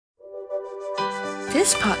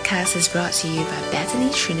This podcast is brought to you by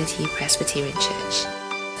Bethany Trinity Presbyterian Church.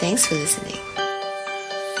 Thanks for listening.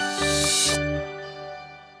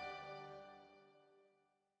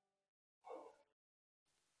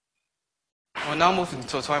 We'll now move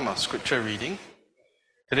into a time of scripture reading.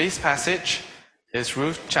 Today's passage is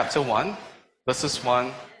Ruth chapter 1, verses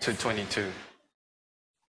 1 to 22.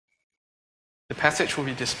 The passage will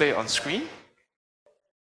be displayed on screen.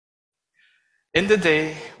 In the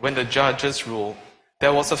day when the judges ruled,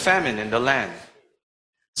 there was a famine in the land.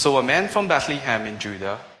 So a man from Bethlehem in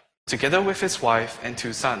Judah, together with his wife and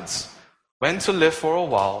 2 sons, went to live for a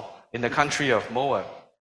while in the country of Moab.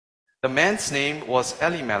 The man's name was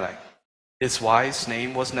Elimelech. His wife's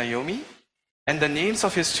name was Naomi, and the names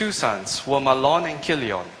of his 2 sons were Mahlon and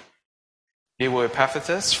Chilion. They were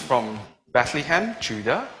Epaphras from Bethlehem,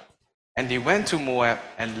 Judah, and they went to Moab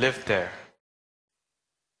and lived there.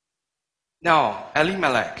 Now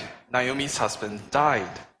Elimelech, Naomi's husband, died,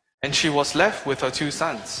 and she was left with her 2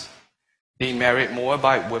 sons. They married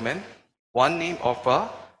Moabite women, one named Orpah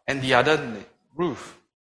and the other Ruth.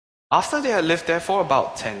 After they had lived there for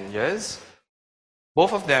about 10 years,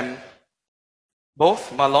 both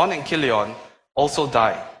Mahlon and Chilion, also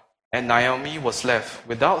died, and Naomi was left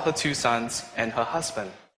without her 2 sons and her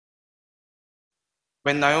husband.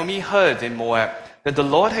 When Naomi heard in Moab that the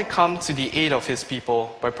Lord had come to the aid of his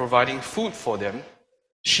people by providing food for them,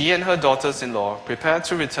 she and her daughters-in-law prepared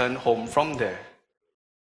to return home from there.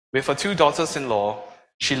 With her 2 daughters-in-law,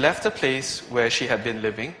 she left the place where she had been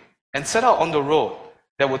living and set out on the road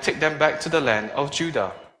that would take them back to the land of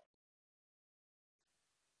Judah.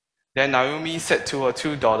 Then Naomi said to her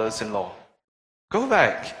 2 daughters-in-law, "Go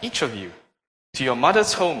back, each of you, to your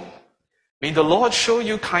mother's home. May the Lord show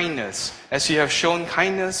you kindness as you have shown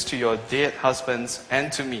kindness to your dead husbands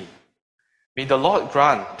and to me. May the Lord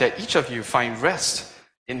grant that each of you find rest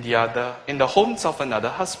in the homes of another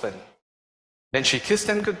husband." Then she kissed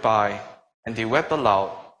them goodbye, and they wept aloud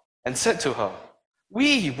and said to her,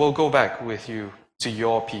 "We will go back with you to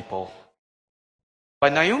your people."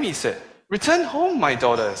 But Naomi said, "Return home, my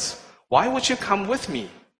daughters. Why would you come with me?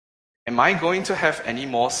 Am I going to have any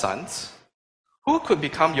more sons? Who could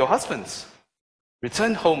become your husbands?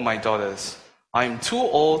 Return home, my daughters. I am too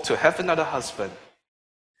old to have another husband.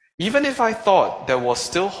 Even if I thought there was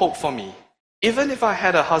still hope for me, even if I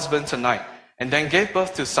had a husband tonight and then gave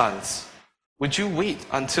birth to sons, would you wait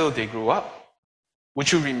until they grew up?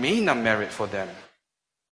 Would you remain unmarried for them?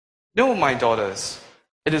 No, my daughters,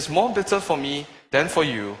 it is more bitter for me than for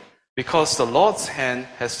you, because the Lord's hand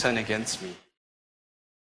has turned against me."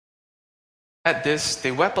 At this,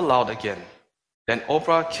 they wept aloud again. Then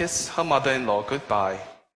Orpah kissed her mother-in-law goodbye,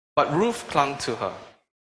 but Ruth clung to her.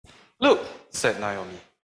 "Look," said Naomi,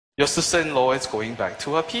 "your sister-in-law is going back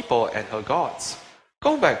to her people and her gods.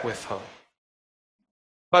 Go back with her."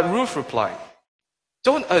 But Ruth replied,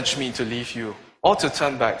 "Don't urge me to leave you or to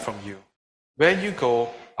turn back from you. Where you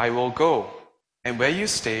go, I will go, and where you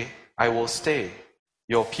stay, I will stay.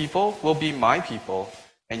 Your people will be my people,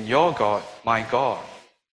 and your God, my God.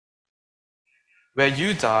 Where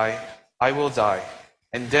you die, I will die,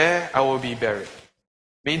 and there I will be buried.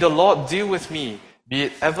 May the Lord deal with me, be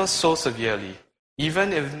it ever so severely,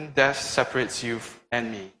 even if death separates you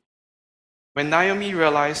and me." When Naomi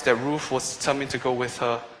realized that Ruth was determined to go with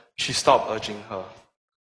her, she stopped urging her.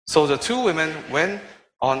 So the 2 women went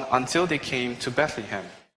on until they came to Bethlehem.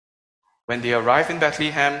 When they arrived in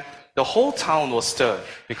Bethlehem, the whole town was stirred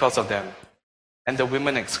because of them, and the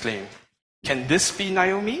women exclaimed, "Can this be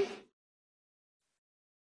Naomi?"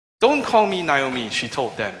 "Don't call me Naomi," she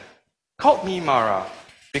told them. "Call me Mara,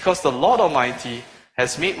 because the Lord Almighty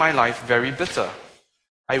has made my life very bitter.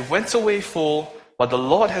 I went away full, but the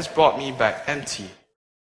Lord has brought me back empty.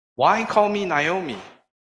 Why call me Naomi?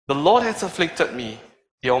 The Lord has afflicted me.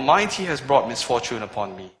 The Almighty has brought misfortune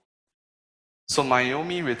upon me." So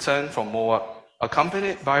Naomi returned from Moab,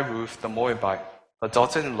 accompanied by Ruth the Moabite, her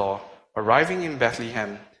daughter-in-law, arriving in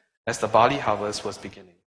Bethlehem as the barley harvest was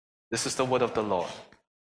beginning. This is the word of the Lord.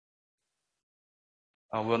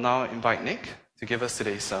 We'll now invite Nick to give us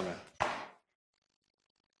today's sermon.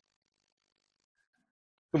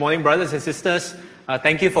 Good morning, brothers and sisters.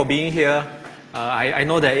 Thank you for being here. I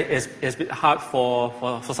know that it's a bit hard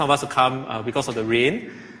for some of us to come because of the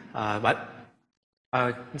rain, but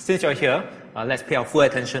since you're here, let's pay our full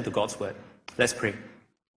attention to God's word. Let's pray.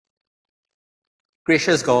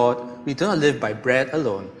 Gracious God, we do not live by bread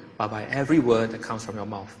alone, but by every word that comes from your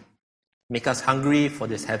mouth. Make us hungry for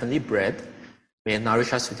this heavenly bread. May it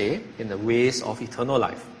nourish us today in the ways of eternal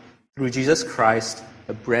life. Through Jesus Christ,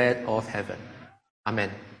 the bread of heaven. Amen.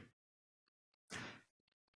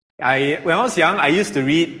 When I was young, I used to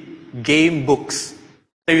read game books.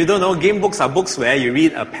 So if you don't know, game books are books where you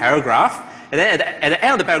read a paragraph, and then at the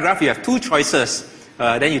end of the paragraph, you have two choices.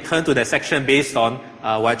 Then you turn to the section based on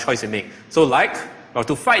what choice you make. So like,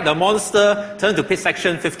 to fight the monster, turn to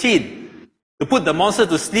section 15. To put the monster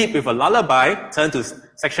to sleep with a lullaby, turn to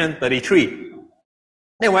section 33.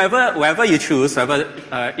 Then whoever you choose,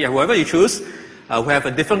 will have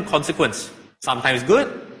a different consequence. Sometimes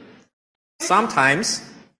good, sometimes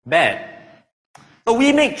bad. So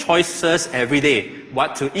we make choices every day.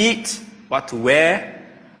 What to eat, what to wear.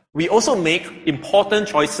 We also make important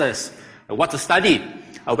choices. What to study,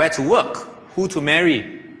 where to work, who to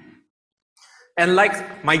marry. And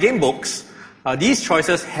like my game books, these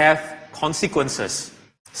choices have consequences.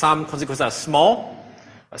 Some consequences are small,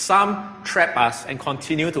 but some trap us and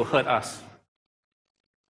continue to hurt us.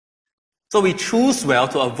 So we choose well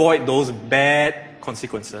to avoid those bad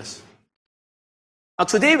consequences. Now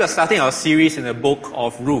today we are starting our series in the book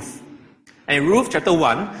of Ruth. And in Ruth chapter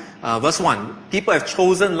 1, verse 1, people have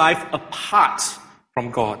chosen life apart from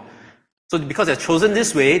God. So because they're chosen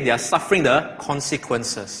this way, they are suffering the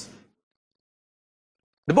consequences.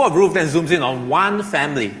 The book of Ruth then zooms in on one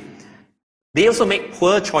family. They also make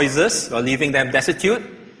poor choices, leaving them destitute.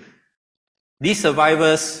 These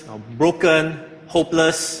survivors are broken,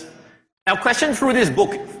 hopeless. Now, question through this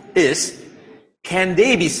book is, can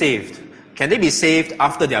they be saved? Can they be saved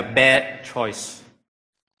after their bad choice?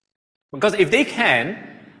 Because if they can,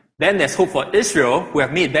 then there's hope for Israel who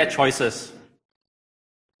have made bad choices.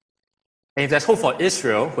 And if there's hope for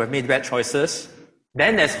Israel who have made bad choices,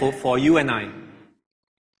 then there's hope for you and I. You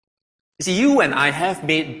see, you and I have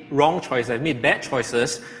made wrong choices, have made bad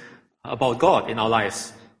choices about God in our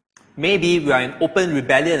lives. Maybe we are in open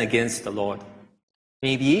rebellion against the Lord.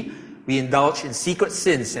 Maybe we indulge in secret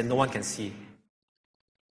sins that no one can see.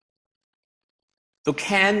 So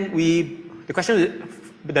the question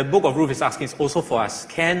the book of Ruth is asking is also for us,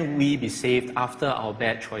 can we be saved after our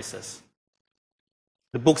bad choices?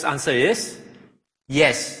 The book's answer is,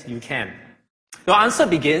 yes, you can. The answer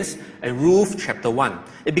begins in Ruth chapter 1.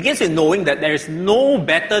 It begins with knowing that there is no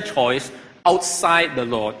better choice outside the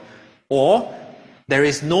Lord, or there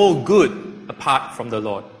is no good apart from the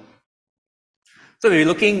Lord. So we're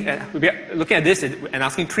looking at this and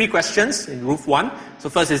asking three questions in Ruth 1. So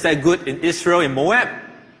first, is there good in Israel and Moab?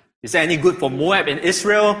 Is there any good for Moab in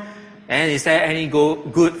Israel? And is there any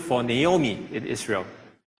good for Naomi in Israel?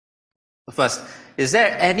 First, is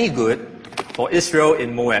there any good for Israel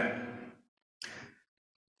in Moab?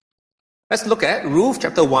 Let's look at Ruth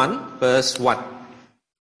chapter 1, verse 1.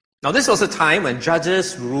 Now this was a time when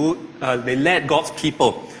judges ruled, they led God's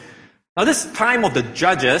people. Now this time of the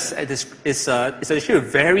judges is actually a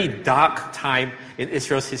very dark time in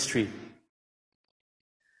Israel's history.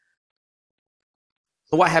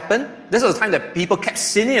 So what happened? This was a time that people kept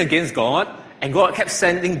sinning against God, and God kept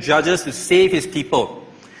sending judges to save his people.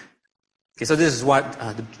 Okay, so this is what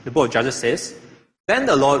the book of Judges says. Then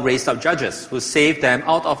the Lord raised up judges who saved them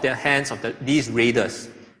out of the hands of these raiders.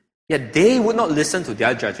 Yet they would not listen to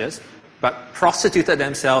their judges, but prostituted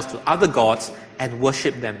themselves to other gods and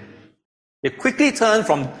worshipped them. They quickly turned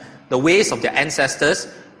from the ways of their ancestors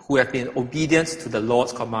who have been obedient to the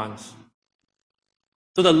Lord's commands.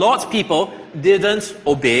 So the Lord's people didn't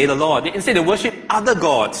obey the Lord. Instead, they worshipped other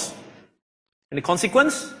gods. And the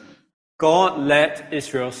consequence? God let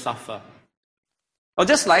Israel suffer. Now,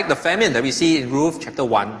 just like the famine that we see in Ruth chapter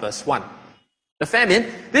 1, verse 1.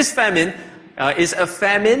 This famine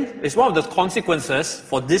is one of the consequences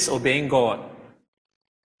for disobeying God.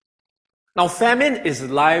 Now, famine is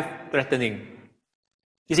life-threatening.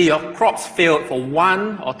 You see, your crops failed for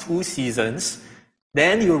 1 or 2 seasons,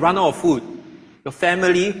 then you run out of food. Your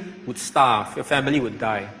family would starve. Your family would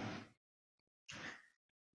die.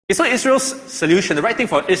 So Israel's solution, the right thing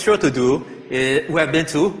for Israel to do, would have been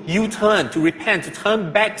to U-turn, to repent, to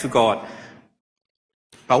turn back to God.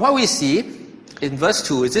 But what we see in verse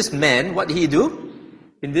 2 is this man, what did he do?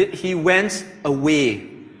 He went away.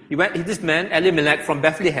 This man, Elimelech from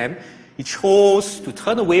Bethlehem, he chose to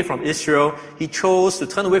turn away from Israel. He chose to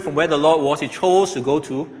turn away from where the Lord was. He chose to go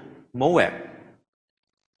to Moab.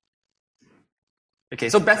 Okay,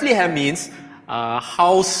 so Bethlehem means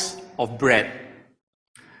house of bread.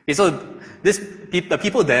 Okay, so the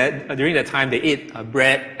people there, during that time, they ate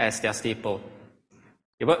bread as their staple.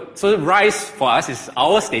 Okay, so rice for us is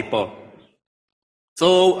our staple.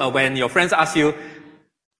 So when your friends ask you,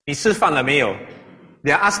 你吃饭了没有?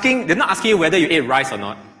 They're not asking you whether you ate rice or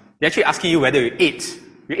not. They're actually asking you whether you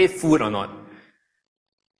ate food or not.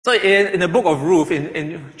 So in the book of Ruth,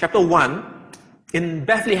 in chapter 1, in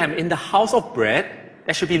Bethlehem, in the house of bread,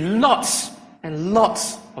 there should be lots and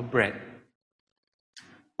lots of bread.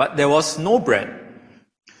 but there was no bread.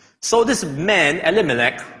 So this man,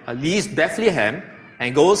 Elimelech, leaves Bethlehem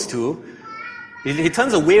and goes to, he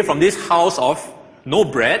turns away from this house of no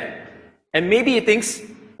bread, and maybe he thinks,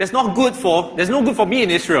 there's no good for me in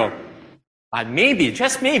Israel. But maybe,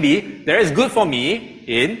 just maybe, there is good for me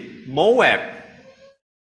in Moab.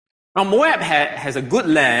 Now Moab has a good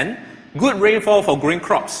land, good rainfall for growing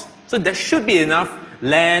crops. So there should be enough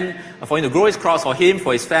land for him to grow his crops, for him,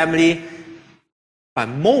 for his family. But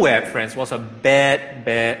Moab, friends, was a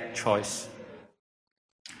bad choice.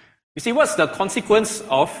 You see, what's the consequence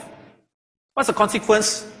of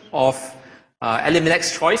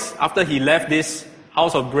Elimelech's choice after he left this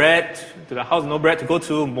house of bread to the house of no bread to go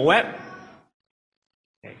to Moab?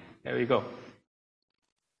 Okay, there we go.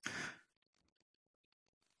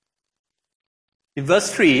 In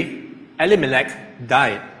verse 3, Elimelech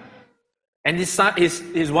died. And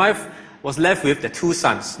his wife was left with the two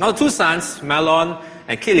sons. Now the two sons, Mahlon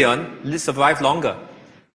and Chilion, survived longer.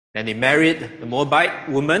 Then they married the Moabite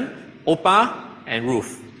woman, Orpah and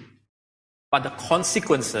Ruth. But the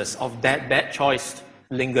consequences of that bad choice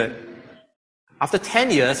lingered. After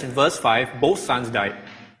 10 years, in verse 5, both sons died.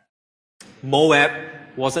 Moab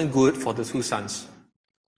wasn't good for the two sons.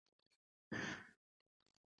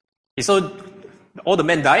 So all the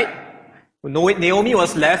men died. Naomi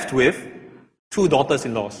was left with 2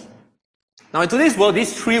 daughters-in-laws. Now in today's world,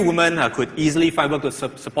 these 3 women could easily find work to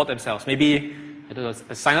support themselves. Maybe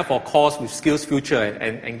sign up for a course with Skills Future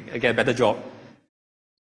and get a better job.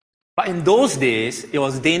 But in those days, it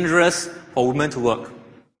was dangerous for women to work.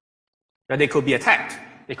 That they could be attacked.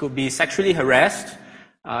 They could be sexually harassed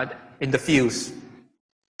in the fields.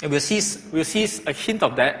 And we'll see a hint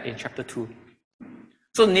of that in chapter 2.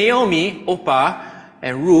 So Naomi, Orpah,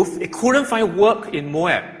 and Ruth, they couldn't find work in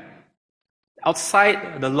Moab,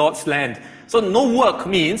 outside the Lord's land. So no work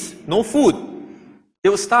means no food. They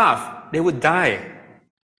would starve. They would die.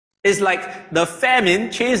 It's like the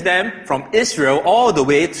famine chased them from Israel all the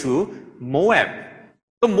way to Moab.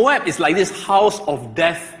 So Moab is like this house of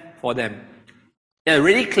death for them. They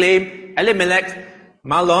already claimed Elimelech,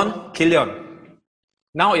 Mahlon, Chilion.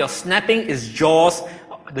 Now you're snapping its jaws,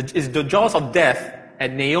 the jaws of death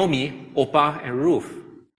at Naomi, Orpah, and Ruth.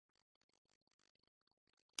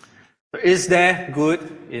 So is there good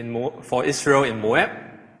for Israel in Moab?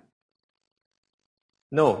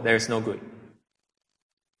 No, there is no good.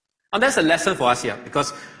 And that's a lesson for us here,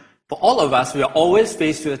 because for all of us, we are always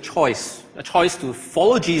faced with a choice to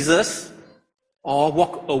follow Jesus or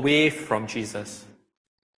walk away from Jesus.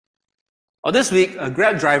 Or this week, a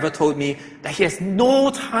Grab driver told me that he has no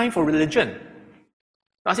time for religion.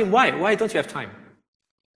 I asked him, why? Why don't you have time?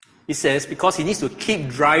 He says, because he needs to keep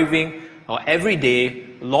driving every day,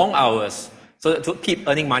 long hours, so to keep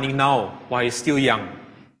earning money now while he's still young.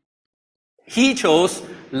 He chose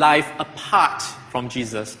life apart from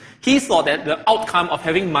Jesus. He thought that the outcome of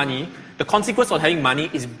having money, the consequence of having money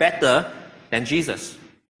is better than Jesus.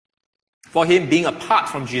 For him, being apart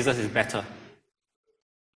from Jesus is better.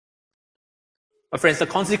 But friends, the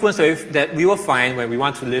consequence that we will find when we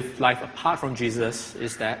want to live life apart from Jesus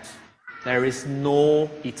is that there is no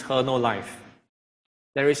eternal life.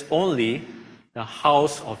 There is only the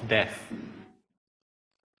house of death.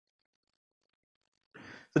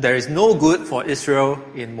 So there is no good for Israel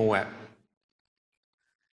in Moab.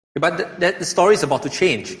 But the story is about to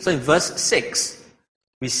change. So in verse 6,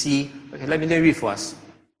 we see, let me read for us.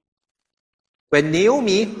 When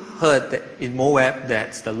Naomi heard that in Moab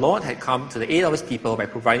that the Lord had come to the aid of his people by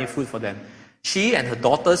providing food for them, she and her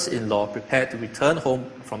daughters-in-law prepared to return home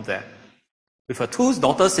from there. With her 2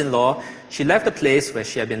 daughters-in-law, she left the place where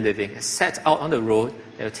she had been living and set out on the road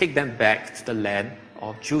that would take them back to the land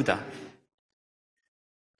of Judah.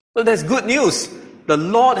 So there's good news. The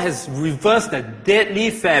Lord has reversed the deadly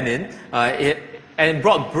famine and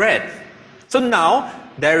brought bread. So now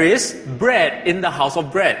there is bread in the house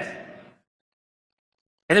of bread.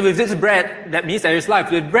 And with this bread, that means there is life.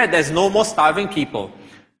 With bread, there's no more starving people.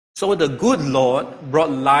 So the good Lord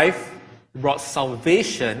brought life, brought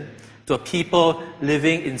salvation to a people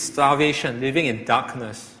living in starvation, living in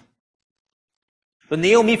darkness. So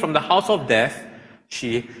Naomi, from the house of death,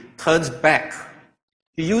 she turns back.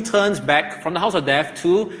 She U-turns back from the house of death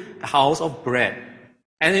to the house of bread.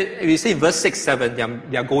 And we see in verse 6, 7,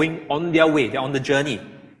 they are going on their way, they're on the journey.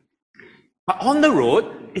 But on the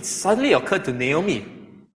road, it suddenly occurred to Naomi,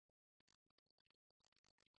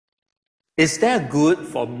 is there good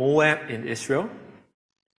for Moab in Israel?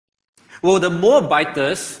 Will the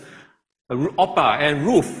Moabites, Orpah and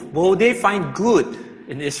Ruth, will they find good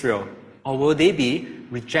in Israel? Or will they be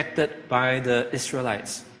rejected by the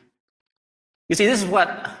Israelites? You see, this is what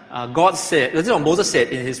God said. This is what Moses said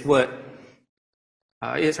in his word.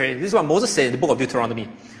 This is what Moses said in the book of Deuteronomy,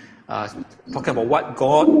 talking about what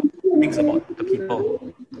God thinks about the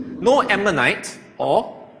people. No Ammonite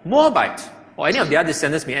or Moabite or any of their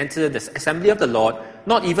descendants may enter the assembly of the Lord,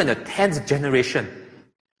 not even the 10th generation.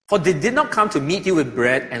 For they did not come to meet you with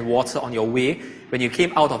bread and water on your way when you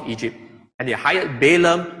came out of Egypt. And they hired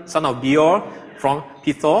Balaam, son of Beor, from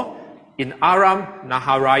Pethor in Aram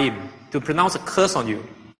Naharaim, to pronounce a curse on you.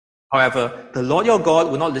 However, the Lord your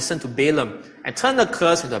God will not listen to Balaam and turn the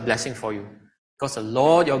curse into a blessing for you, because the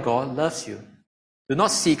Lord your God loves you. Do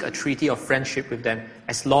not seek a treaty of friendship with them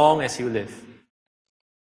as long as you live.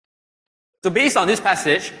 So based on this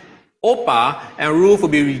passage, Orpah and Ruth will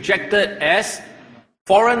be rejected as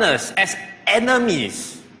foreigners, as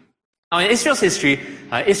enemies. Now in Israel's history,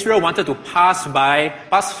 Israel wanted to pass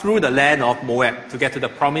through the land of Moab to get to the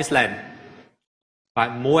promised land.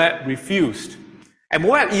 But Moab refused. And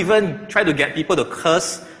Moab even tried to get people to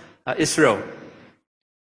curse Israel.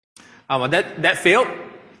 That failed.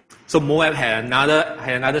 So Moab had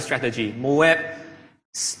another strategy. Moab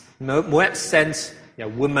sent their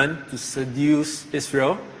women to seduce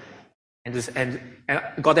Israel and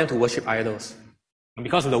got them to worship idols. And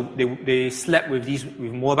because they slept with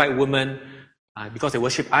Moabite women, because they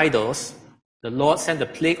worship idols, the Lord sent a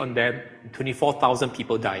plague on them, and 24,000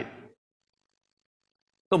 people died.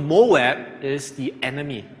 So Moab is the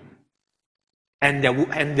enemy, and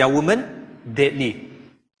their women deadly.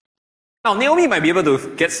 Now Naomi might be able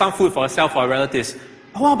to get some food for herself or her relatives.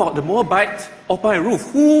 But what about the Moabite, Orpah and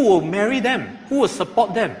Ruth? Who will marry them? Who will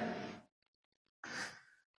support them?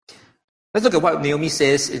 Let's look at what Naomi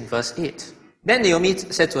says in verse 8. Then Naomi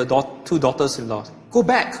said to her two daughters-in-law, "Go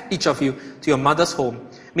back, each of you, to your mother's home.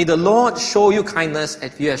 May the Lord show you kindness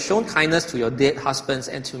as you have shown kindness to your dead husbands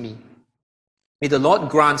and to me. May the Lord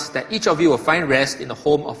grant that each of you will find rest in the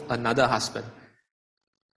home of another husband."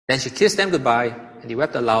 Then she kissed them goodbye, and they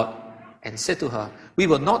wept aloud and said to her, We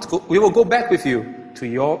will go back with you to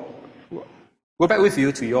your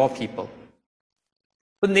people.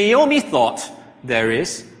 But Naomi thought there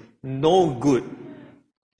is no good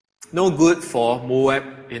for Moab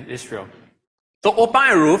in Israel. So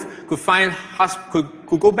Orpah and Ruth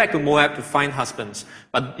could go back to Moab to find husbands,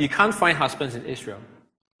 but you can't find husbands in Israel.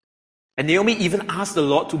 And Naomi even asked the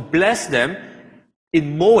Lord to bless them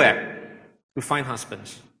in Moab to find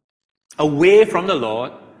husbands, away from the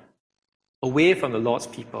Lord, away from the Lord's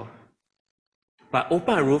people. But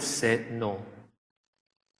Orpah and Ruth said no.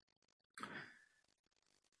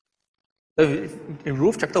 In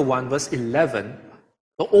Ruth chapter 1, verse 11,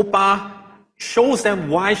 Orpah shows them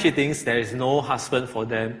why she thinks there is no husband for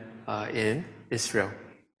them in Israel.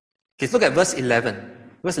 Okay, look at verse 11.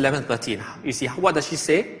 Verse 11 and 13. You see, what does she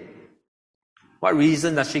say? What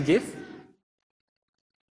reason does she give?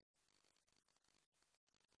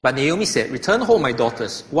 But Naomi said, "Return home, my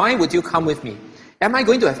daughters. Why would you come with me? Am I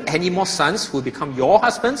going to have any more sons who will become your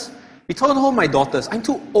husbands? Return home, my daughters. I'm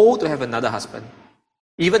too old to have another husband.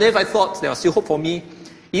 Even if I thought there was still hope for me,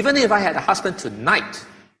 even if I had a husband tonight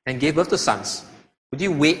and gave birth to sons, would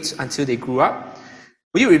you wait until they grew up?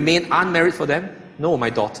 Will you remain unmarried for them? No, my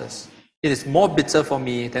daughters. It is more bitter for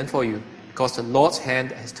me than for you, because the Lord's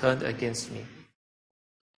hand has turned against me."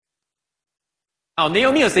 Now,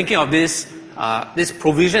 Naomi was thinking of this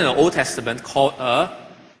provision in the Old Testament called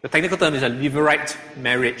the technical term is a Levirate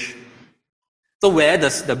marriage. So where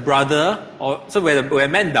where a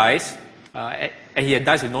man dies and he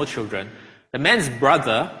dies with no children, the man's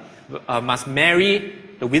brother must marry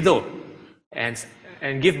the widow and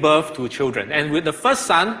give birth to children. And with the first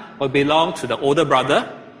son will belong to the older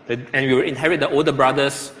brother, and we will inherit the older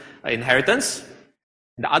brother's inheritance.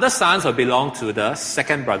 The other sons will belong to the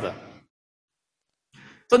second brother.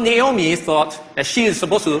 So Naomi thought that she is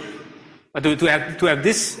supposed to have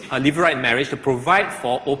this Levirate marriage to provide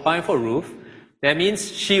for Orpah and for Ruth. That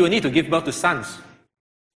means she will need to give birth to sons.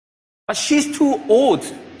 But she's too old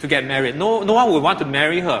to get married. No one would want to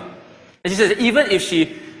marry her. And she says even if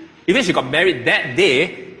she got married that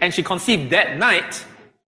day and she conceived that night,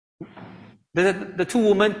 the two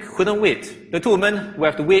women couldn't wait. The two women will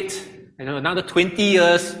have to wait another 20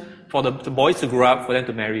 years for the boys to grow up for them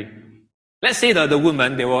to marry. Let's say the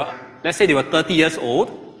women, they were 30 years old.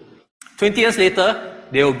 20 years later,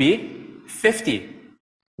 they will be 50.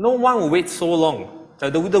 No one will wait so long.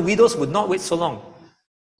 The widows would not wait so long.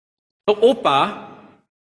 So Orpah,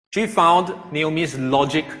 she found Naomi's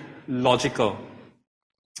logic logical.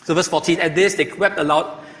 So verse 14, at this they wept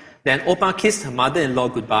aloud. Then Orpah kissed her mother-in-law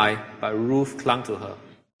goodbye, but Ruth clung to her.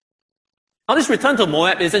 Now this return to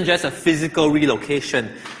Moab isn't just a physical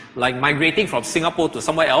relocation, like migrating from Singapore to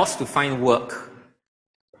somewhere else to find work.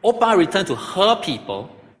 Orpah returned to her people,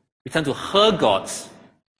 returned to her gods.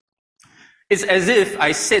 It's as if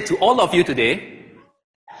I said to all of you today,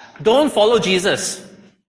 don't follow Jesus.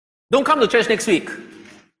 Don't come to church next week.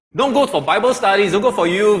 Don't go for Bible studies, don't go for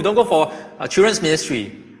youth, don't go for children's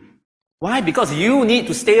ministry. Why? Because you need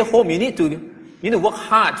to stay home. You need to work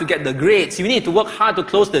hard to get the grades. You need to work hard to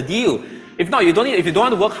close the deal. If not, if you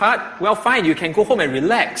don't want to work hard, well, fine, you can go home and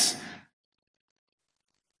relax.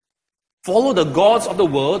 Follow the gods of the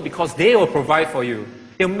world because they will provide for you.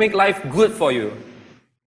 They'll make life good for you.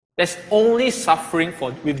 There's only suffering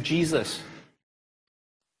with Jesus.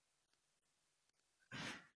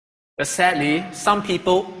 But sadly, some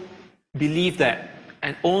people believe that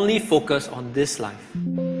and only focus on this life.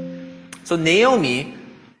 So Naomi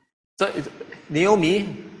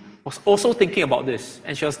was also thinking about this,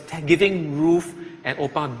 and she was giving Ruth and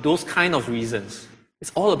Orpah those kind of reasons.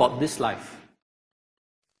 It's all about this life.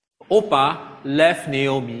 Orpah left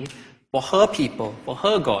Naomi for her people, for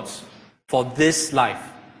her gods, for this life.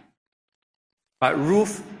 But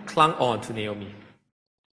Ruth clung on to Naomi.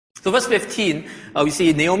 So verse 15, we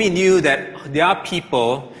see Naomi knew that their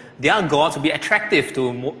people, their gods would be attractive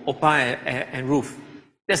to Orpah and Ruth.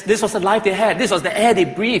 This was the life they had. This was the air they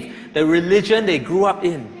breathed, the religion they grew up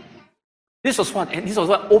in. This was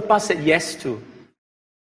what Orpah said yes to.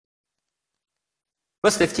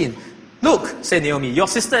 Verse 15, look, said Naomi, your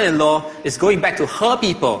sister-in-law is going back to her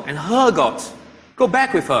people and her gods. Go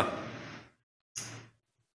back with her.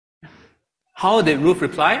 How did Ruth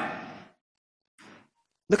reply?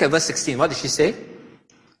 Look at verse 16. What did she say?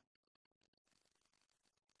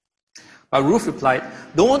 But Ruth replied,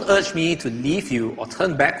 don't urge me to leave you or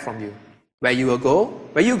turn back from you. Where you go,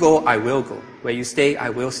 I will go. Where you stay, I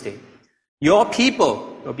will stay. Your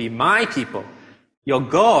people will be my people. Your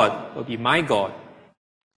God will be my God.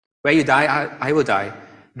 Where you die, I will die.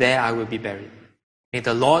 There I will be buried. May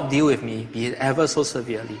the Lord deal with me, be it ever so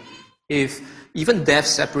severely, if even death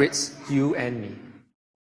separates you and me.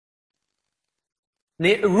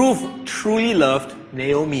 Ruth truly loved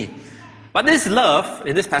Naomi. But this love,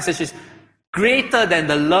 in this passage, is greater than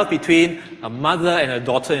the love between a mother and a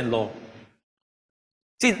daughter-in-law.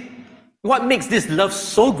 See, what makes this love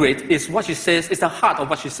so great is what she says, it's the heart of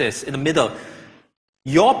what she says in the middle.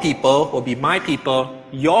 Your people will be my people,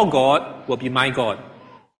 your God will be my God.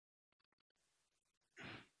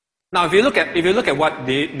 Now, if you look at what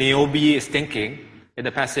Naomi is thinking in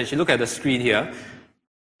the passage, you look at the screen here,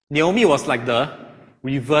 Naomi was like the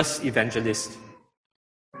reverse evangelist.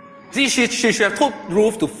 See, she should have told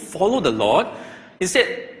Ruth to follow the Lord.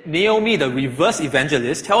 Instead, Naomi, the reverse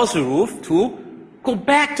evangelist, tells Ruth to go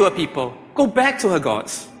back to her people, go back to her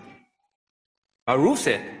gods. But Ruth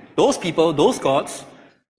said, those people, those gods,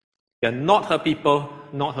 they're not her people,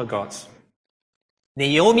 not her gods.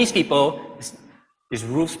 Naomi's people is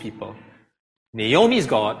Ruth's people. Naomi's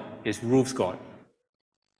God is Ruth's God.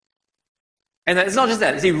 And it's not just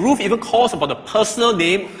that. See, Ruth even calls upon the personal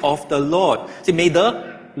name of the Lord. See, may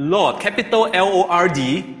the Lord, capital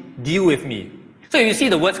L-O-R-D, deal with me. So if you see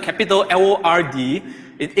the words capital L-O-R-D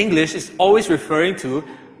in English, it's always referring to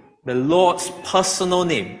the Lord's personal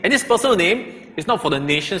name. And this personal name is not for the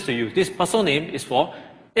nations to use. This personal name is for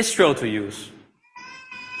Israel to use.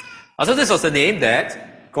 So this was the name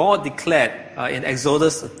that God declared in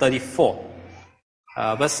Exodus 34,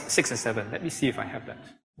 verse 6 and 7. Let me see if I have that.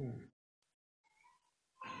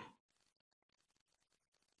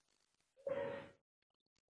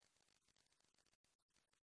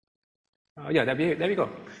 There we go.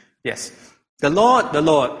 Yes. The Lord,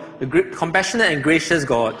 the great, compassionate and gracious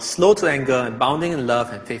God, slow to anger and abounding in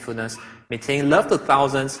love and faithfulness, maintaining love to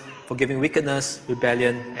thousands, forgiving wickedness,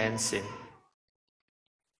 rebellion, and sin.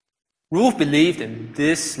 Ruth believed in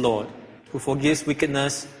this Lord who forgives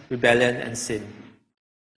wickedness, rebellion, and sin,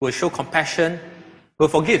 who will show compassion, will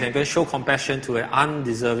forgive and will show compassion to an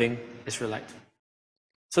undeserving Israelite.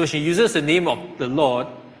 So when she uses the name of the Lord,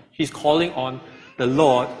 she's calling on the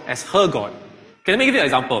Lord as her God. Can I give you an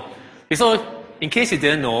example? Okay, so, in case you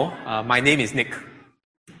didn't know, my name is Nick.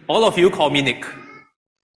 All of you call me Nick.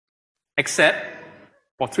 Except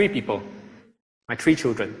for 3 people. My 3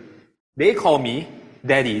 children. They call me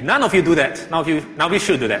Daddy. None of you do that. Now we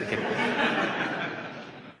should do that. Okay?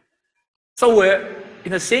 So we're,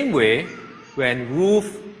 in the same way, when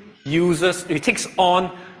Ruth takes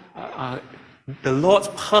on the Lord's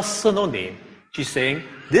personal name, she's saying,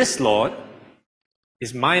 this Lord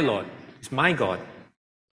is my Lord, is my God.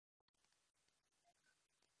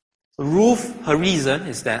 Ruth, her reason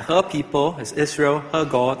is that her people is Israel, her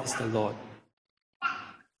God is the Lord.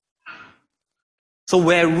 So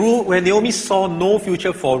where Naomi saw no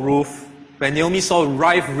future for Ruth, when Naomi saw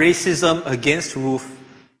rife racism against Ruth,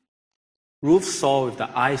 Ruth saw with the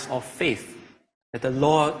eyes of faith that the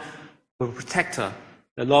Lord will protect her,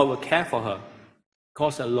 the Lord will care for her,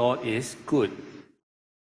 because the Lord is good.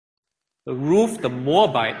 So Ruth, the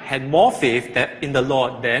Moabite, had more faith in the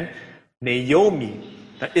Lord than Naomi,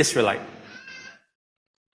 the Israelite.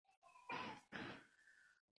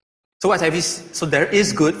 So there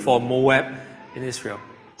is good for Moab in Israel.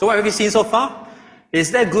 So what have we seen so far?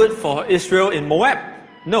 Is that good for Israel in Moab?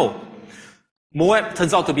 No. Moab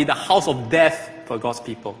turns out to be the house of death for God's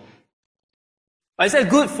people. But is that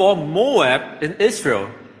good for Moab in Israel?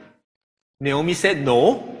 Naomi said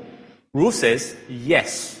no. Ruth says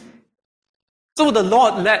yes. So the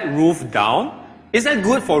Lord let Ruth down. Is that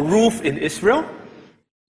good for Ruth in Israel?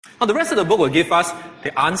 Now the rest of the book will give us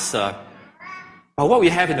the answer. But what we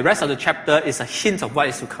have in the rest of the chapter is a hint of what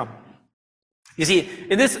is to come. You see,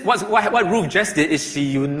 in this, what Ruth just did is she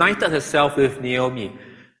united herself with Naomi.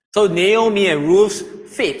 So Naomi and Ruth's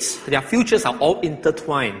fates, their futures are all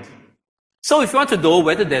intertwined. So if you want to know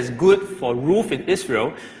whether there's good for Ruth in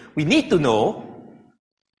Israel, we need to know,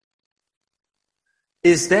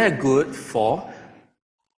 is there good for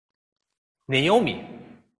Naomi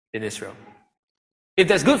in Israel? If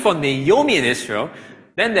there's good for Naomi in Israel,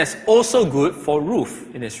 then there's also good for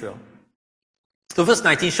Ruth in Israel. So verse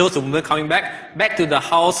 19 shows the woman coming back to the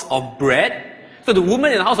house of bread. So the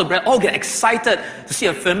woman in the house of bread all get excited to see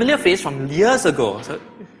a familiar face from years ago. So,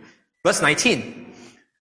 verse 19.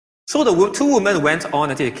 So the two women went on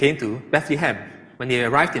until they came to Bethlehem. When they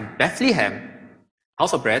arrived in Bethlehem,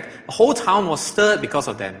 house of bread, the whole town was stirred because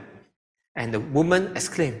of them. And the woman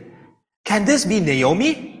exclaimed, "Can this be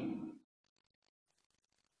Naomi?"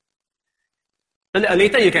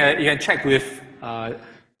 Later you can check with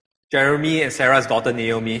Jeremy and Sarah's daughter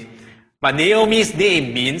Naomi. But Naomi's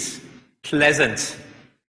name means pleasant.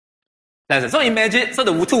 Pleasant. So imagine,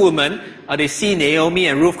 the two women, they see Naomi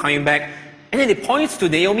and Ruth coming back, and then they point to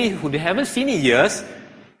Naomi, who they haven't seen in years,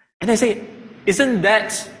 and they say, "Isn't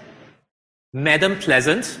that Madam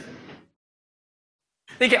Pleasant?"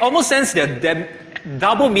 They can almost sense their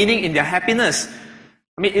double meaning in their happiness.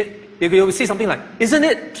 I mean, they will say something like, "Isn't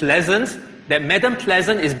it pleasant that Madam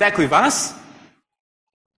Pleasant is back with us?"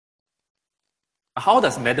 How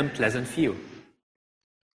does Madam Pleasant feel?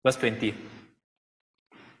 Verse 20.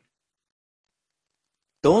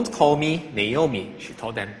 "Don't call me Naomi," she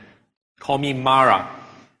told them. "Call me Mara,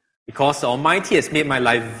 because the Almighty has made my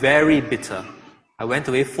life very bitter. I went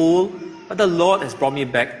away full, but the Lord has brought me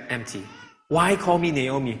back empty. Why call me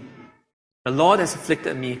Naomi? The Lord has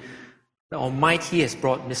afflicted me. The Almighty has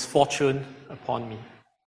brought misfortune upon me."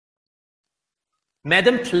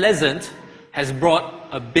 Madam Pleasant has brought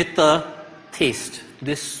a bitter taste to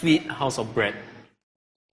this sweet house of bread.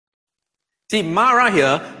 See, Mara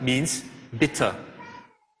here means bitter.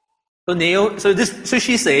 So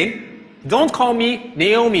she's saying, "Don't call me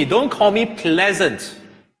Naomi, don't call me pleasant,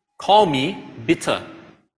 call me bitter."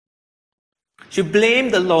 She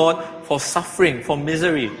blamed the Lord for suffering, for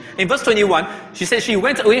misery. In verse 21, she said she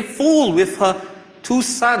went away full with her two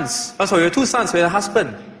sons with her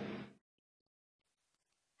husband.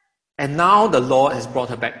 And now the Lord has brought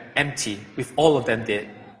her back empty, with all of them dead.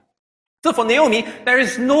 So for Naomi, there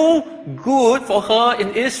is no good for her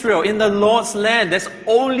in Israel, in the Lord's land. There's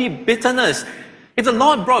only bitterness. If the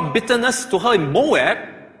Lord brought bitterness to her in Moab,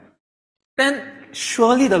 then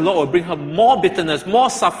surely the Lord will bring her more bitterness,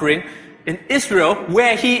 more suffering in Israel,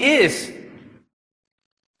 where He is.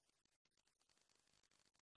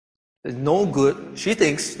 There's no good. She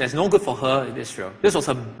thinks there's no good for her in Israel. This was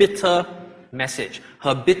her bitter message,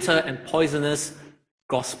 her bitter and poisonous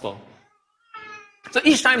gospel. So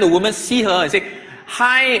each time the women see her and say,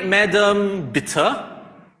 "Hi, Madam Bitter,"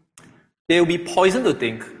 they will be poisoned to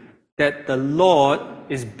think that the Lord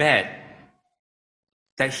is bad,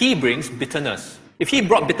 that He brings bitterness. If He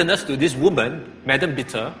brought bitterness to this woman, Madam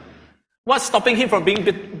Bitter, what's stopping Him from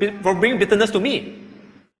bringing bitterness to me?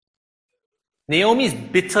 Naomi's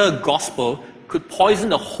bitter gospel could poison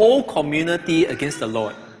the whole community against the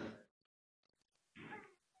Lord.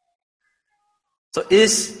 So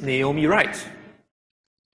is Naomi right?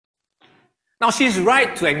 Now she's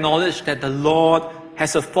right to acknowledge that the Lord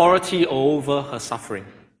has authority over her suffering.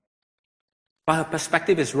 But her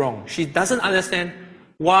perspective is wrong. She doesn't understand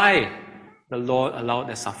why the Lord allowed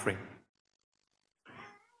that suffering.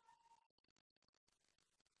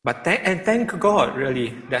 But thank God, really,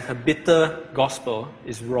 that her bitter gospel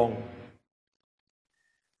is wrong.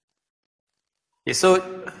 Okay, so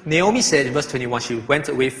Naomi said in verse 21, she went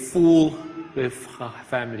away full with her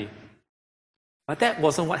family. But that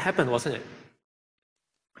wasn't what happened, wasn't it?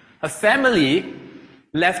 Her family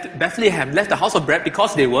left Bethlehem, left the house of bread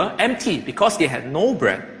because they were empty, because they had no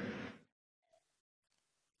bread.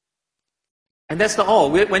 And that's not all.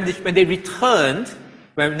 When they returned,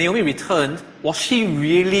 when Naomi returned, was she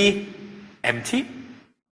really empty?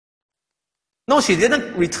 No, she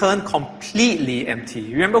didn't return completely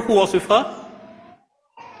empty. Remember who was with her?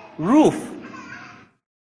 Ruth.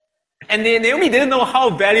 And Naomi didn't know how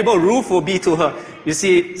valuable Ruth would be to her. You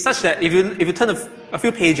see, such that if you turn a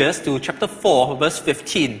few pages to chapter 4, verse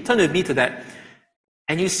 15, turn with me to that,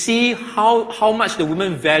 and you see how much the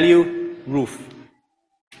women value Ruth.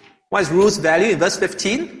 What is Ruth's value in verse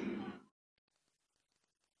 15?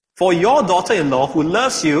 For your daughter-in-law who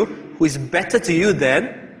loves you, who is better to you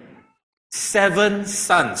than 7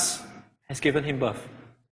 sons, has given him birth.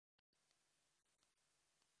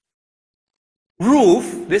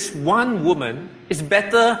 Ruth, this one woman, is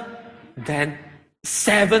better than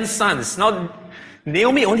 7 sons. Now,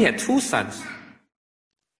 Naomi only had 2 sons.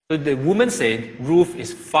 So the woman said, Ruth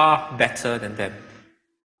is far better than them.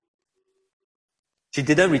 She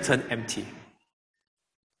didn't return empty.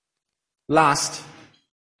 Last,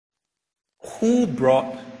 who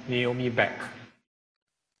brought Naomi back?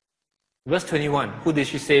 Verse 21, who did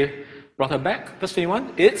she say brought her back? Verse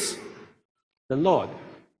 21, it's the Lord.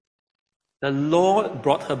 The Lord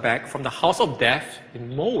brought her back from the house of death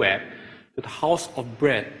in Moab to the house of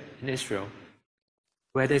bread in Israel,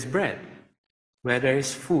 where there is bread, where there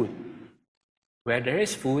is food. Where there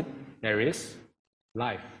is food, there is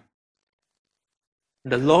life.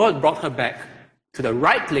 The Lord brought her back to the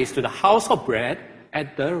right place, to the house of bread,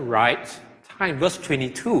 at the right time. Verse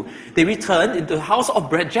 22, they returned into the house of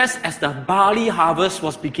bread just as the barley harvest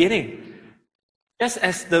was beginning. Just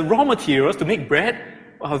as the raw materials to make bread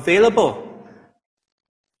were available.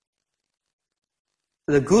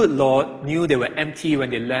 The good Lord knew they were empty when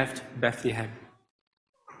they left Bethlehem.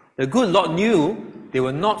 The good Lord knew they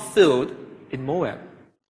were not filled in Moab.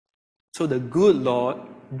 So the good Lord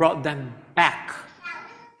brought them back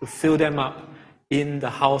to fill them up in the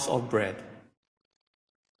house of bread.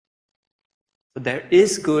 So there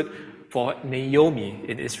is good for Naomi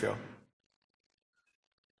in Israel.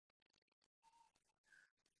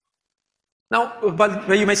 Now, but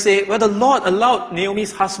you may say, well, the Lord allowed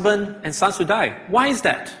Naomi's husband and sons to die. Why is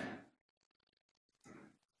that?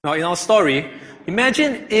 Now, in our story,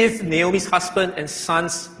 imagine if Naomi's husband and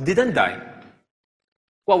sons didn't die.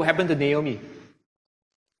 What would happen to Naomi?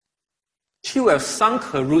 She would have sunk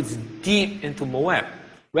her roots deep into Moab,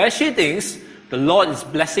 where she thinks the Lord is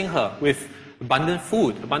blessing her with abundant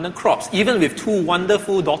food, abundant crops, even with 2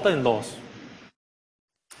 wonderful daughter-in-laws.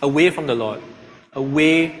 Away from the Lord,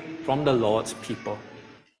 away from the Lord's people.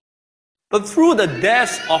 But through the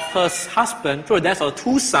deaths of her husband, through the deaths of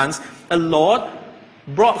 2 sons, the Lord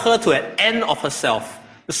brought her to an end of herself,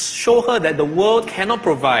 to show her that the world cannot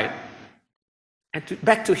provide, and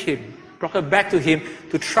back to Him, brought her back to Him,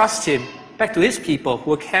 to trust Him, back to His people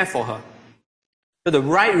who will care for her. So the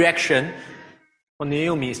right reaction for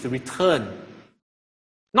Naomi is to return.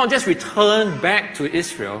 Not just return back to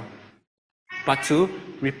Israel, but to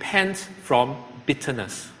repent from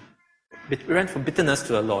bitterness. Repent from bitterness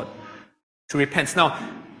to the Lord. To repent. Now,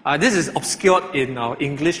 this is obscured in our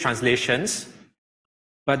English translations,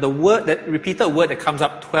 but the word, that repeated word that comes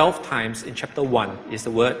up 12 times in chapter 1 is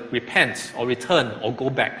the word repent or return or go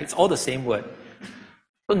back. It's all the same word.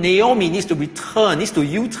 So Naomi needs to return, needs to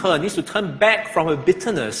U-turn, needs to turn back from her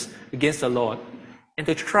bitterness against the Lord and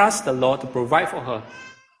to trust the Lord to provide for her,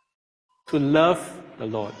 to love the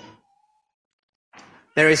Lord.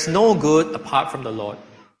 There is no good apart from the Lord.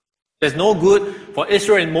 There's no good for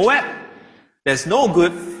Israel and Moab. There's no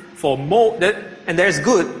good for and there's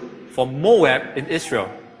good for Moab in Israel.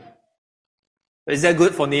 Is there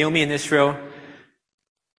good for Naomi in Israel?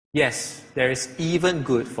 Yes, there is even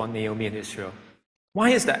good for Naomi in Israel.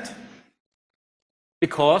 Why is that?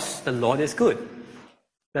 Because the Lord is good.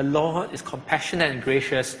 The Lord is compassionate and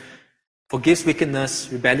gracious, forgives wickedness,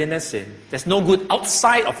 rebellion, and sin. There's no good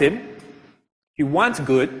outside of Him. If you want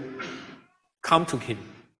good, come to Him.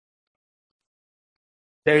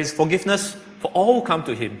 There is forgiveness for all who come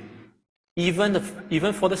to Him,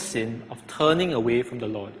 even for the sin of turning away from the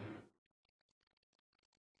Lord.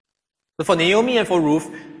 So for Naomi and for Ruth,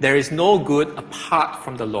 there is no good apart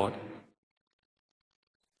from the Lord.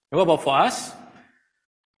 And what about for us?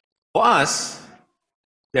 For us,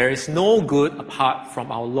 there is no good apart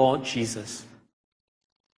from our Lord Jesus.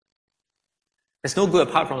 There's no good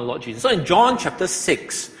apart from the Lord Jesus. So in John chapter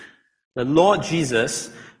 6, the Lord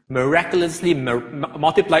Jesus miraculously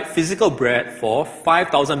multiplied physical bread for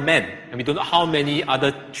 5,000 men. And we don't know how many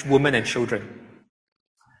other women and children.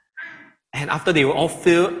 And after they were all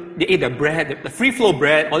filled, they ate the bread, the free flow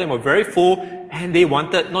bread, all of them were very full, and they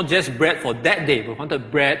wanted not just bread for that day, but wanted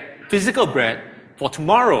bread, physical bread, for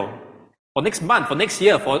tomorrow. for next month, for next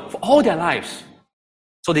year, for all their lives.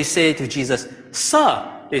 So they say to Jesus,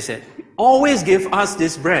 "Sir," they said, "always give us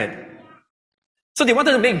this bread." So they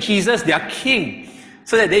wanted to make Jesus their king,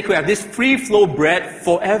 so that they could have this free-flow bread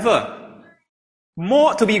forever.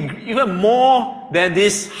 To be even more than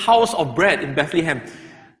this house of bread in Bethlehem,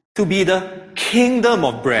 to be the kingdom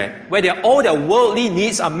of bread, where all their worldly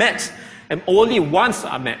needs are met and only wants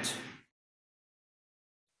are met.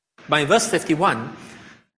 By verse 51,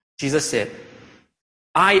 Jesus said,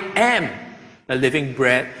 "I am the living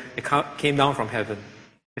bread that came down from heaven.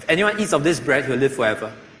 If anyone eats of this bread, he will live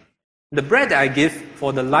forever. The bread that I give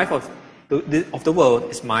for the life of the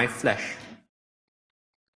world is my flesh."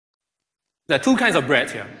 There are two kinds of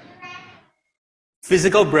bread here.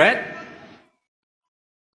 Physical bread,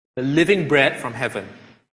 the living bread from heaven.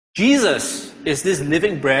 Jesus is this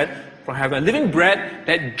living bread from heaven, living bread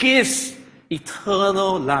that gives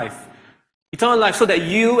eternal life. Eternal life so that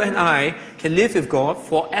you and I can live with God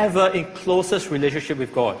forever in closest relationship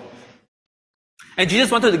with God. And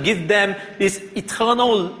Jesus wanted to give them this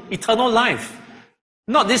eternal life.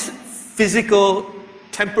 Not this physical,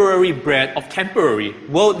 temporary bread of temporary,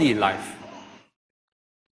 worldly life.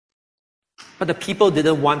 But the people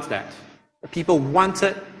didn't want that. The people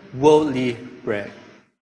wanted worldly bread.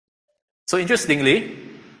 So interestingly,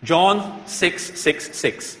 John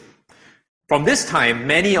 6:6. From this time,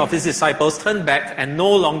 many of his disciples turned back and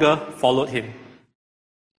no longer followed him.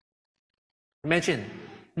 Imagine,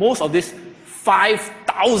 most of these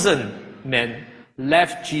 5,000 men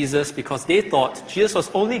left Jesus because they thought Jesus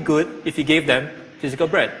was only good if he gave them physical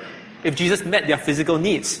bread. If Jesus met their physical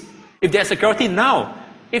needs. If they had security now.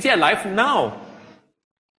 If they had life now.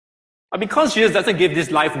 But because Jesus doesn't give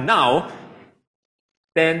this life now,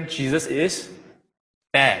 then Jesus is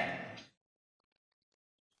bad.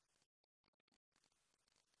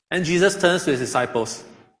 And Jesus turns to his disciples.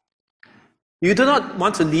 "You do not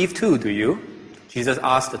want to leave too, do you?" Jesus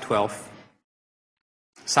asked the 12.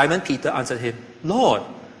 Simon Peter answered him, "Lord,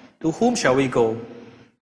 to whom shall we go?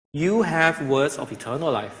 You have words of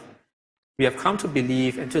eternal life. We have come to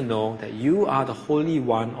believe and to know that you are the Holy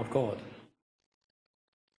One of God."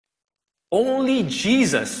 Only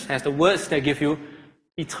Jesus has the words that give you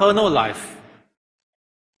eternal life.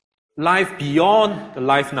 Life beyond the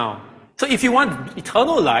life now. So if you want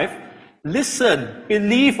eternal life, listen,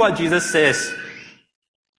 believe what Jesus says.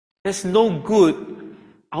 There's no good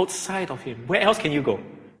outside of him. Where else can you go?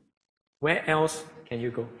 Where else can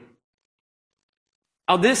you go?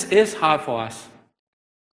 Now this is hard for us.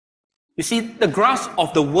 You see, the grass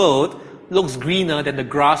of the world looks greener than the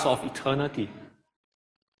grass of eternity.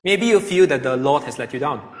 Maybe you feel that the Lord has let you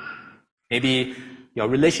down. Maybe your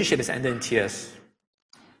relationship is ended in tears.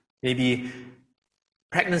 Maybe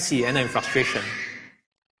pregnancy ended in frustration.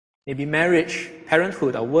 Maybe marriage,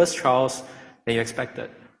 parenthood are worse trials than you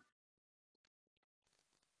expected.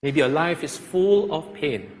 Maybe your life is full of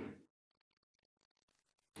pain.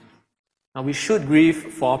 Now we should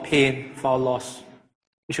grieve for our pain, for our loss.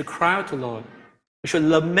 We should cry out to the Lord. We should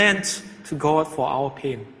lament to God for our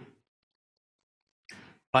pain.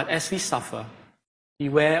 But as we suffer,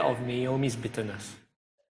 beware of Naomi's bitterness.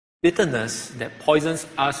 Bitterness that poisons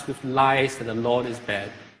us with lies that the Lord is bad.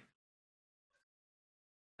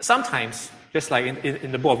 Sometimes, just like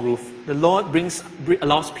in the book of Ruth, the Lord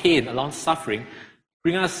allows pain, allows suffering,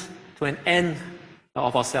 bring us to an end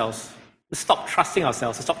of ourselves, to stop trusting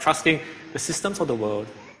ourselves, to stop trusting the systems of the world,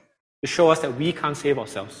 to show us that we can't save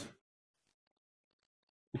ourselves.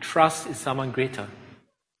 To trust in someone greater,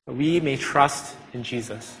 that we may trust in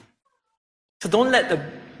Jesus. So don't let the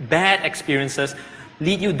bad experiences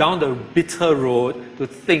lead you down the bitter road to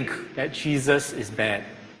think that Jesus is bad.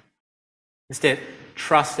 Instead,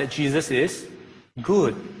 trust that Jesus is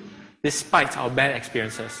good, despite our bad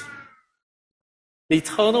experiences. The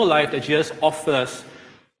eternal life that Jesus offers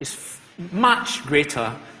is much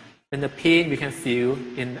greater than the pain we can feel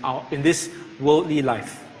in this worldly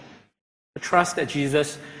life. Trust that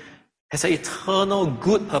Jesus has an eternal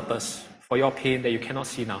good purpose for your pain that you cannot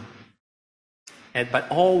see now. But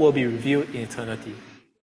all will be revealed in eternity.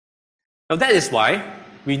 Now that is why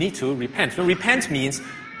we need to repent. So repent means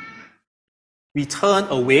we turn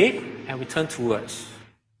away and we turn towards.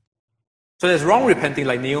 So there's wrong repenting,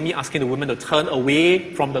 like Naomi asking the woman to turn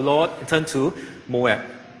away from the Lord and turn to Moab.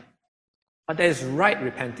 But there is right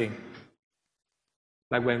repenting.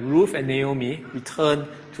 Like when Ruth and Naomi return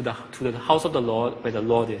to the house of the Lord where the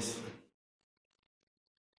Lord is.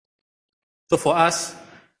 So for us,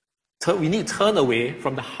 we need to turn away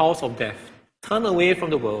from the house of death. Turn away from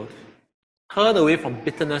the world. Turn away from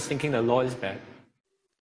bitterness, thinking the Lord is bad.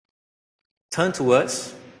 Turn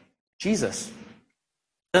towards Jesus.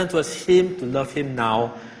 Turn towards Him to love Him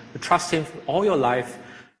now, to trust Him for all your life,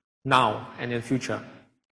 now and in the future.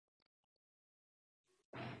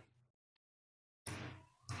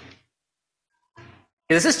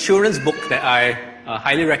 There's this children's book that I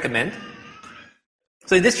highly recommend.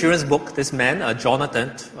 So in this children's book, this man,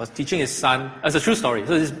 Jonathan, was teaching his son. It's a true story.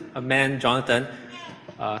 So this man, Jonathan,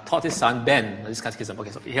 taught his son, Ben. This guy's okay,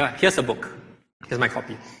 so here's the book. Here's my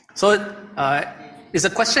copy. So it's a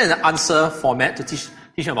question and answer format to teach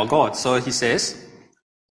him about God. So he says,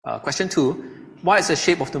 question 2, what is the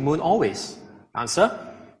shape of the moon always? Answer,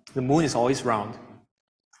 the moon is always round.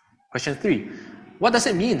 Question 3, what does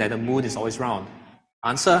it mean that the moon is always round?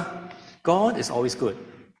 Answer, God is always good.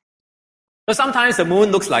 So sometimes the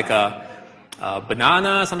moon looks like a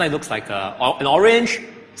banana, sometimes it looks like an orange,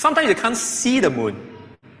 sometimes you can't see the moon.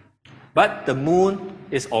 But the moon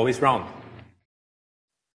is always round.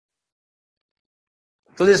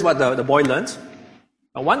 So this is what the boy learned.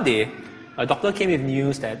 One day, a doctor came with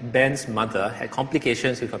news that Ben's mother had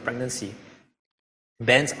complications with her pregnancy.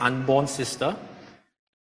 Ben's unborn sister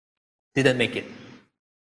didn't make it.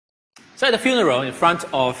 So at the funeral, in front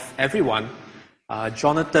of everyone,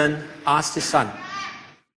 Jonathan asked his son,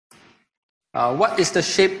 what is the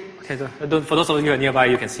shape... Okay, so for those of you who are nearby,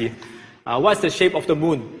 you can see. What's the shape of the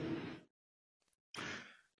moon?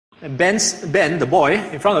 And Ben, the boy,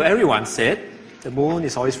 in front of everyone, said, the moon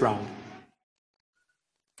is always round.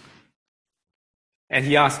 And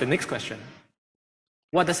he asked the next question.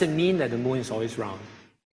 What does it mean that the moon is always round?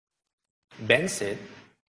 Ben said,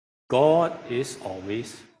 God is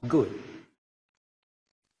always good.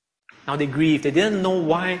 Now they grieved. They didn't know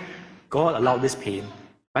why God allowed this pain,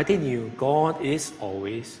 but they knew God is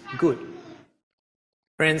always good.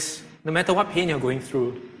 Friends, no matter what pain you're going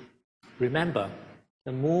through, remember,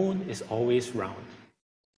 the moon is always round.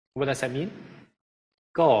 What does that mean?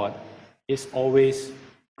 God is always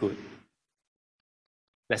good.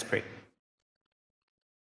 Let's pray.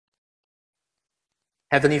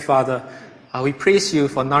 Heavenly Father, we praise you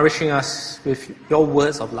for nourishing us with your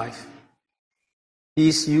words of life.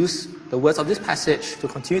 Please use the words of this passage to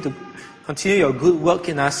continue your good work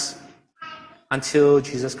in us until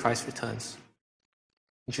Jesus Christ returns.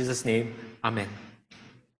 In Jesus' name, Amen.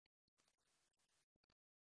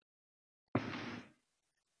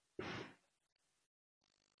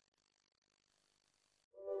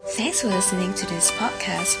 Thanks for listening to this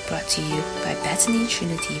podcast brought to you by Bethany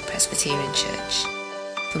Trinity Presbyterian Church.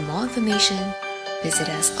 For more information, visit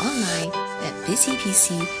us online at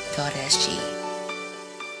busypc.sg.